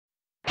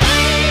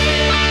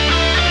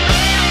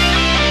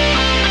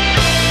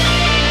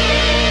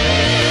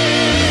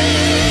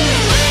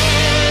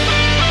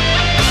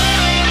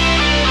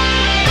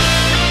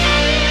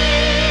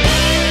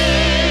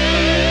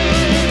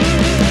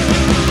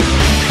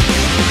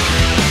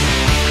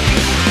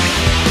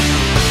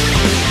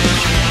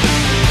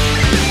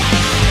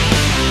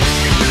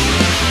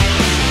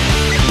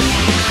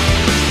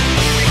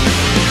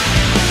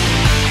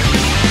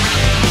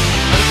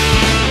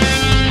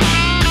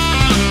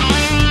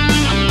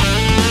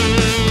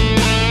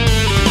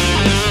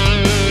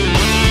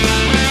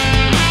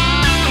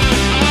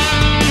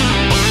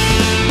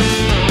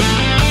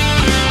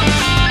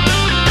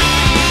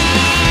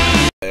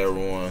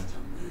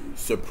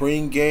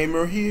Supreme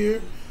Gamer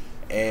here,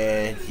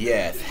 and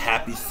yes,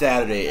 happy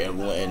Saturday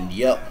everyone. And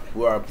yep,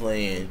 we are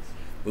playing.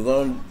 We're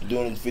going to be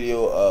doing this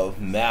video of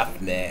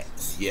mathmech.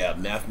 Yeah,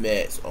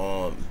 mathmech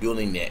on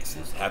building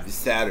nexus. Happy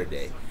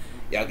Saturday.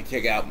 Y'all can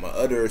check out my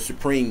other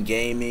Supreme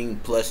Gaming,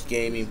 Plush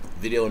Gaming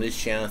video on this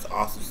channel. It's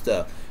awesome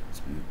stuff.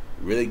 It's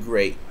really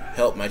great.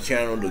 Help my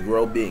channel to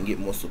grow big and get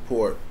more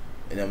support.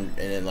 And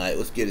then like,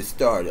 let's get it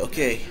started.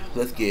 Okay,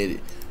 let's get it.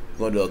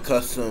 We're going to do a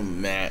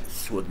custom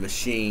match with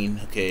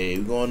machine. Okay,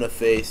 we're going to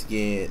face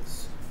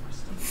against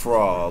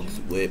frogs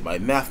with my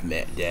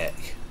mathmech deck.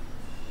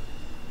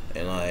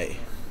 And like,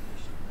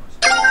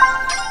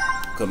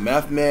 cause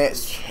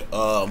mathmech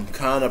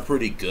kind of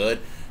pretty good.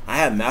 I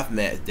have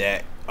mathmech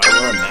deck. I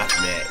run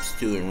mathmech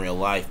too in real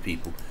life,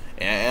 people.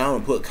 And I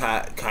don't put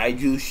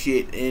kaiju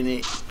shit in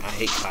it. I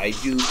hate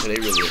kaiju because they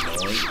really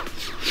annoying.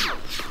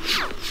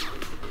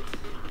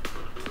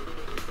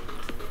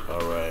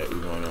 Alright,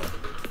 we're gonna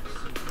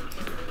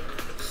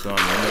summon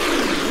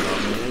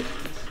it.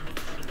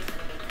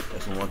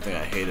 That's the one thing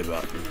I hate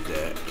about this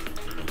deck.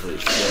 I put it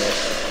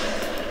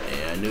set,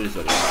 and I knew this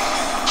was gonna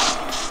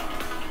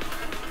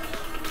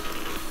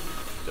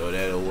throw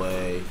that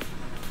away.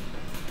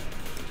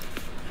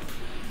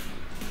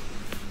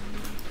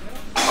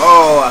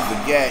 Oh, I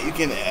forgot. You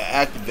can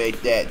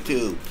activate that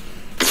too.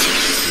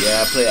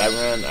 Yeah,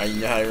 I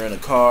you know how to run the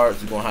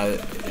cards. You're gonna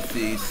have to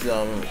see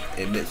some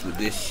it mixed with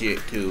this shit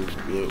too.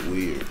 Real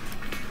weird.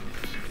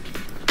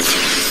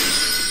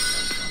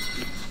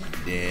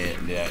 Then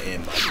I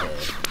end my turn.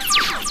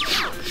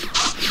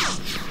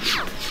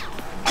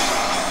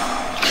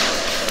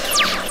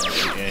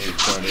 And his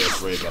turn, they're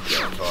afraid about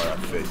that card I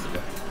faced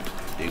it.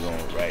 They're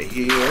going right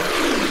here.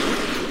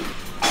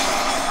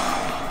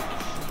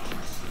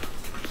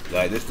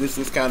 Like this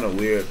is kind of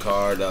weird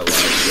card that like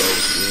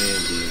goes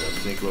in the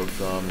synchro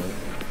summon.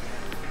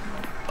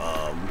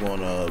 We're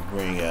gonna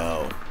bring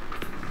out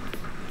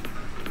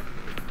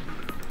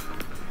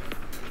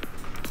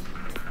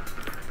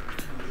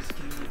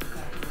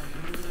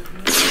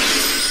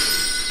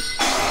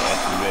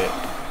activate.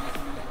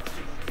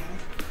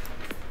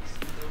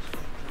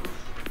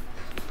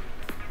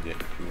 Yeah,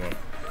 we want.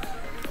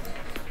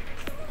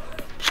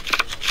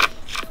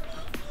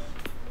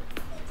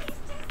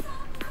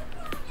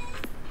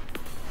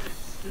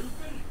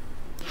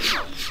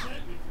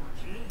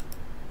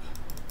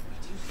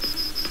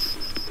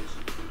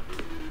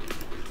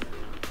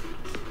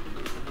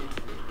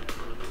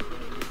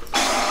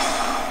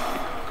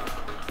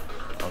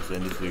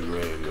 Send this to the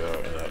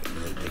graveyard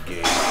and the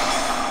game.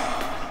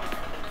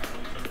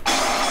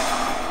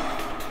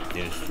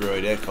 Then destroy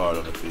that card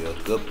on the field.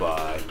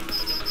 Goodbye.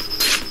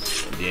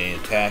 And then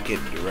attack it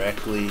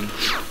directly.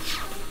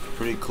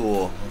 Pretty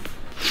cool.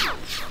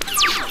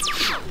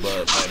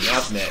 But my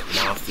mathmech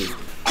monster's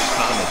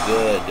kinda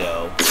good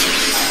though.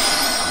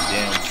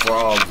 Damn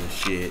frogs and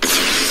shit.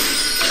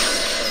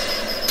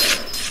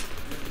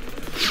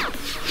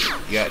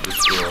 Got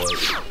destroyed.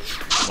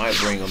 Might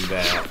bring them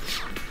back.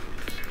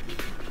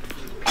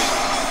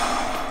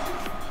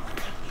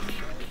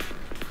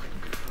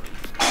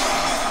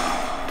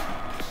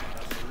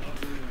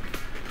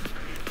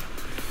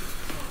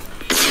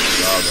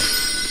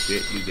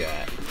 Shit you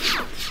got.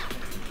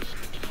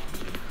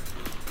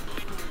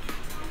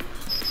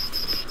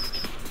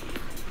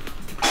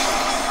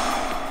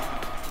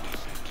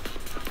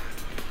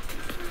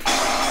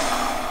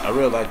 I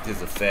really like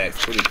this effect.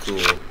 It's pretty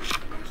cool.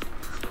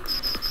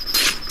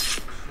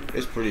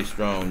 It's pretty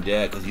strong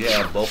deck because you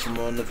have both of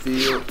them on the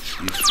field.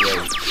 You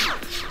straight.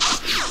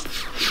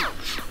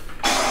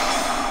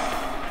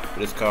 But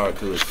this card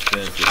too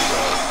expensive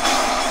though.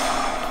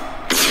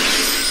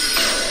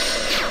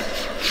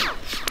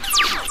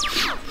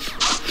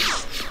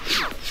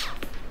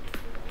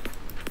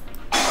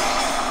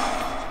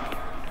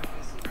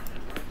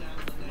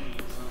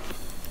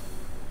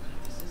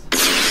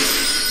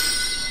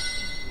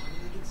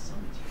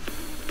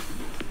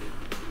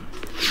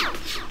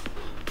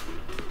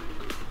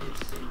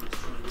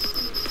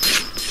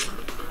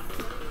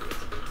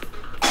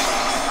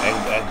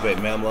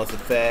 Activate Mammoth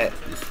effect,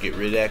 just get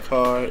rid of that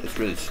card. It's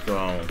really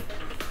strong.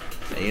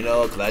 And you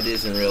know, because I did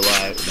this in real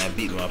life and I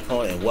beat my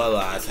opponent and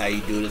realized how you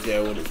do this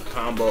there with a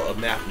combo of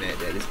mathmech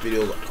that this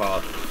video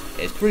called.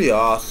 It's pretty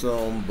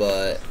awesome,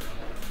 but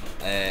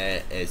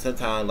and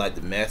sometimes like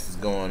the mess is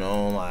going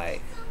on,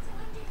 like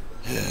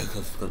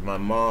because my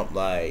mom,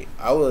 like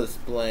I was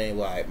playing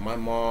like my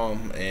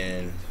mom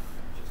and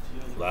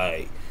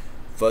like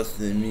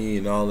fussing at me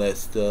and all that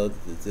stuff.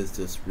 It's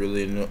just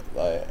really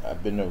like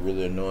I've been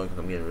really annoying because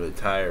I'm getting really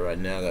tired right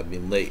now. I've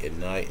been late at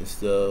night and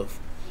stuff.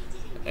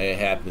 It ain't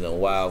happened in a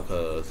while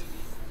because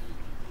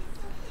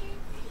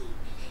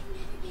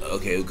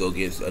okay, we'll go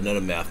get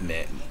another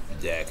mathmech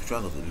deck. Try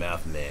to look at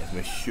mathmech,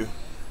 make sure.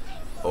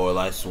 Or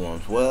light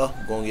swarms. Well,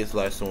 I'm gonna get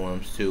light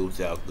swarms too.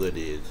 See how good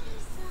it is.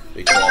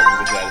 Because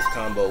we got this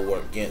combo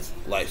work against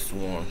light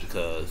swarms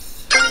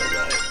because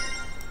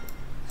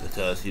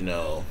you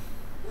know.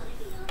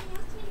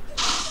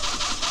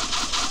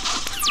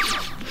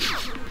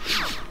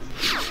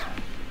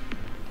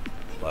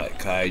 like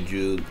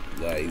kaiju,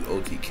 like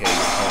OTK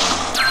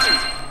opponents.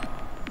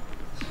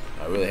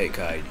 I really hate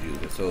kaiju.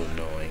 They're so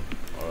annoying.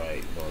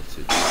 Alright, going to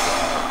this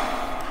out.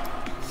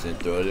 Then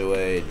throw it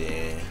away,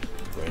 then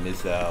bring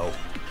this out.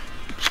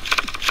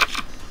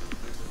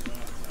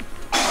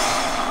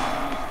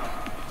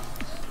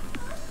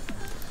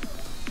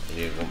 And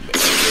then gonna make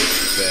it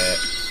fat.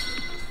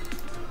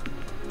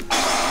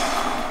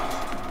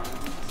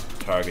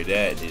 Target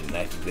that, then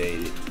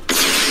activate it.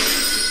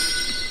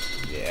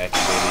 Yeah,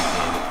 activate it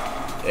again.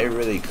 They're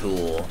really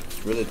cool.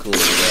 It's really cool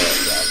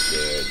stats out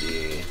there,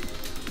 dude.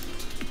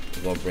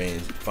 We're gonna bring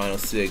Final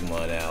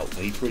Sigma out.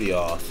 He's pretty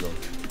awesome.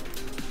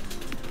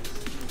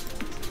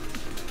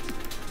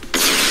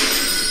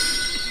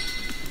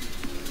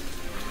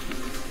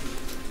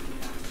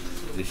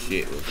 This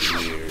shit was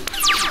weird.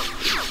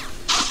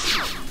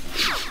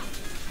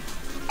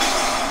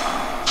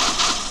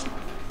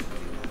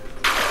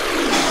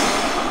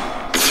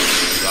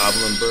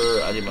 Goblin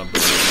Bird. I did my bird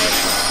in my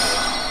time.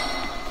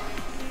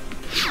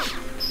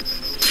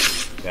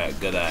 Got a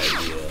good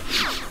idea.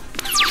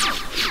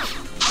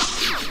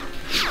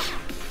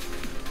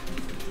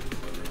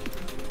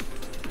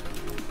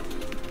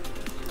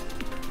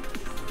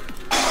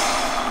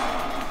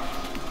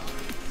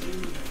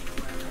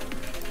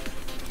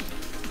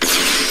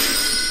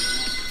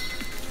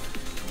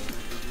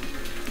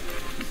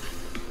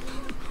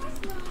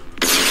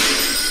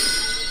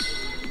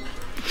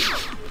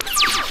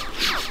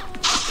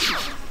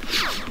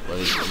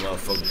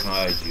 Motherfucking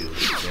kaiju.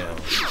 Now,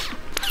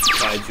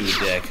 kaiju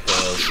deck,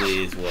 hell,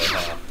 please, what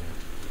happened?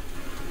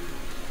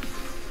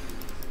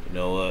 You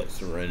know what?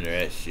 Surrender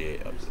that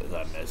shit. I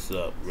messed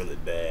up really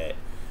bad.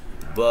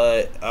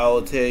 But I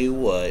will tell you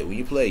what, when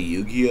you play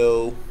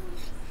Yu-Gi-Oh,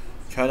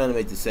 try not to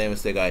make the same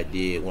mistake I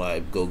did when I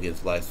go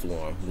against Light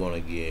Swarm. I'm going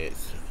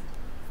against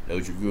No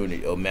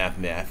Dragoon or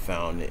mathmech. I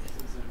found it.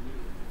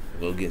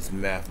 Go against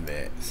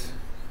mathmech.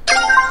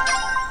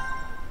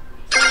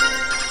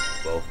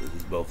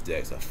 Both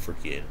decks are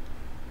freaking.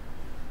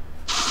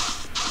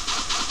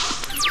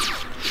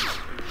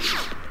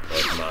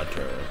 That's my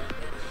turn.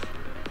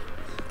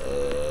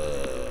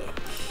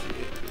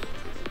 Shit.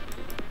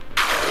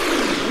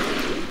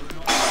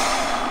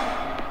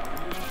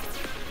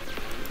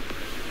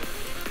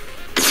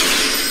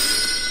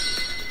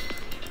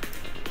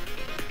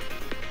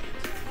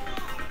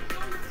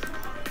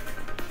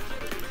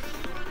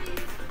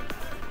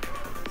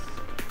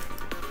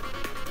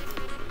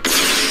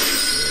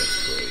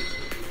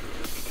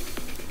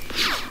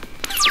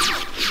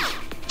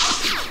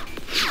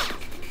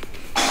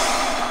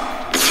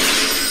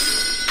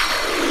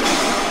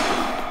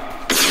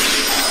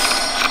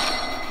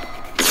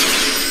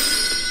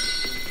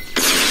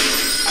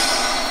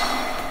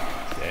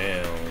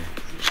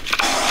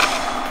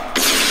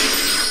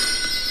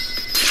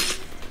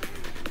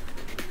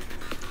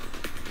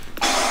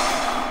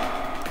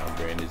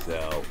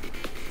 Out.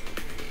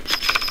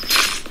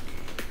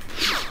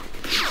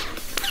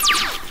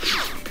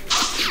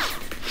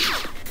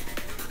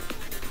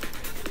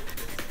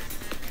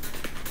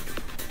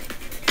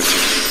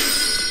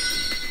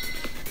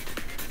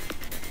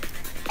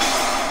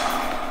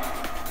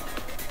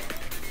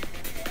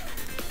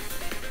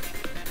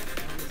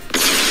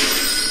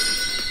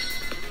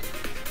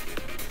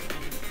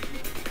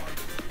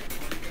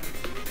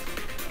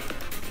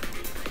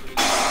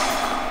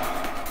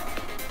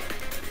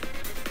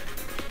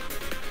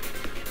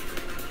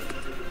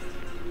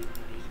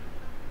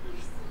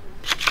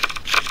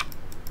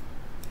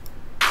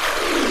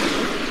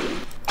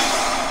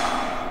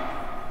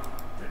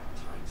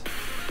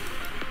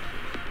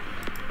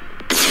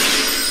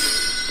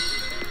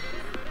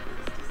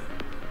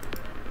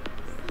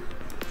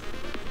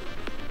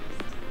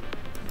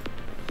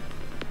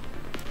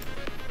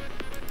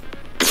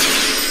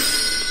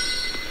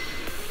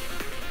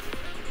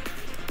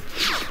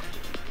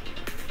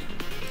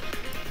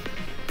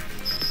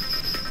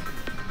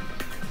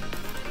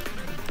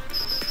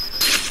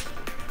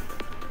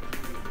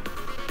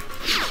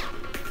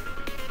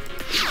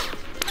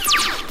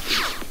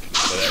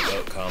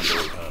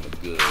 Combo kind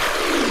of good.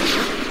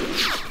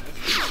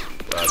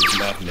 Wow, these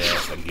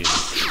mathematics are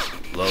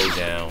getting low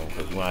down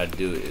because what I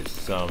do is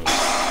summon.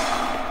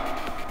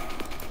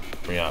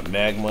 Bring out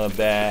magma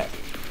back.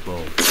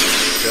 Boom.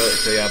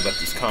 Show y'all about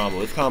this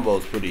combo. This combo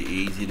is pretty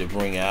easy to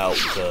bring out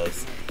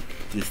because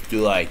just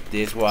do like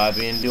this what I've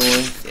been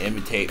doing.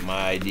 Imitate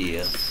my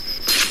idea.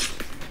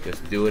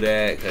 Just do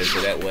that because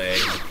so that way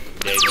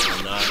they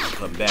will not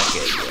come back at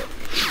you.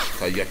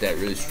 Because you got that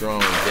really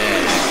strong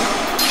dash.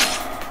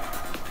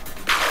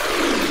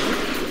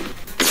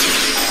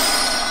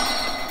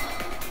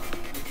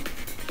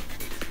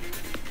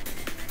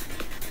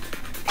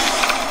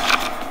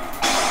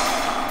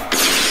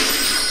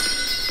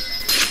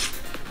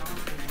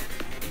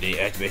 Then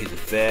activate his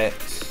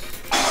effects,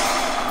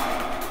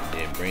 and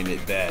then bring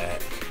it back.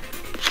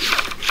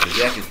 The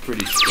deck is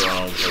pretty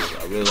strong because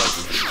I really like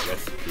this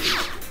recipe.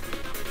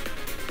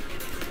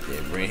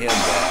 Then bring him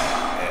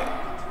back.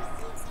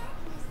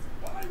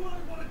 Why would I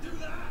want to do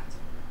that?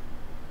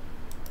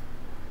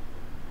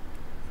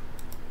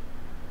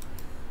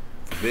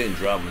 Spin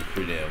drama is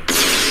pretty damn good.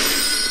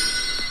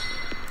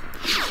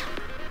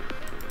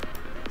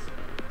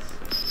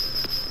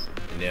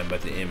 And then I'm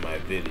about to end my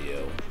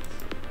video.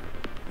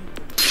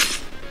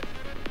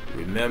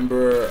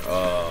 Remember,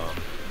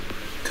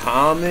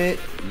 comment,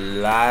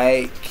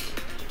 like,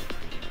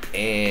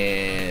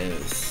 and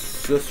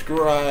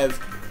subscribe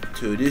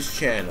to this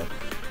channel.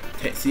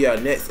 See our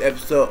next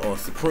episode on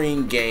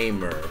Supereme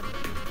Gamer.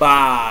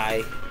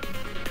 Bye.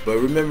 But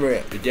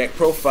remember, the deck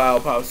profile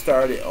probably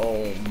started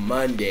on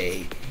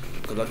Monday,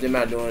 because I'm thinking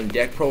about doing a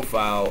deck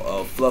profile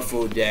of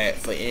Fluffle deck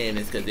for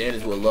Ennis, because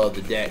Ennis will love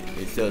the deck.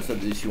 It's still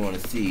something that you want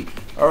to see.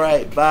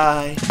 Alright,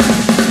 bye.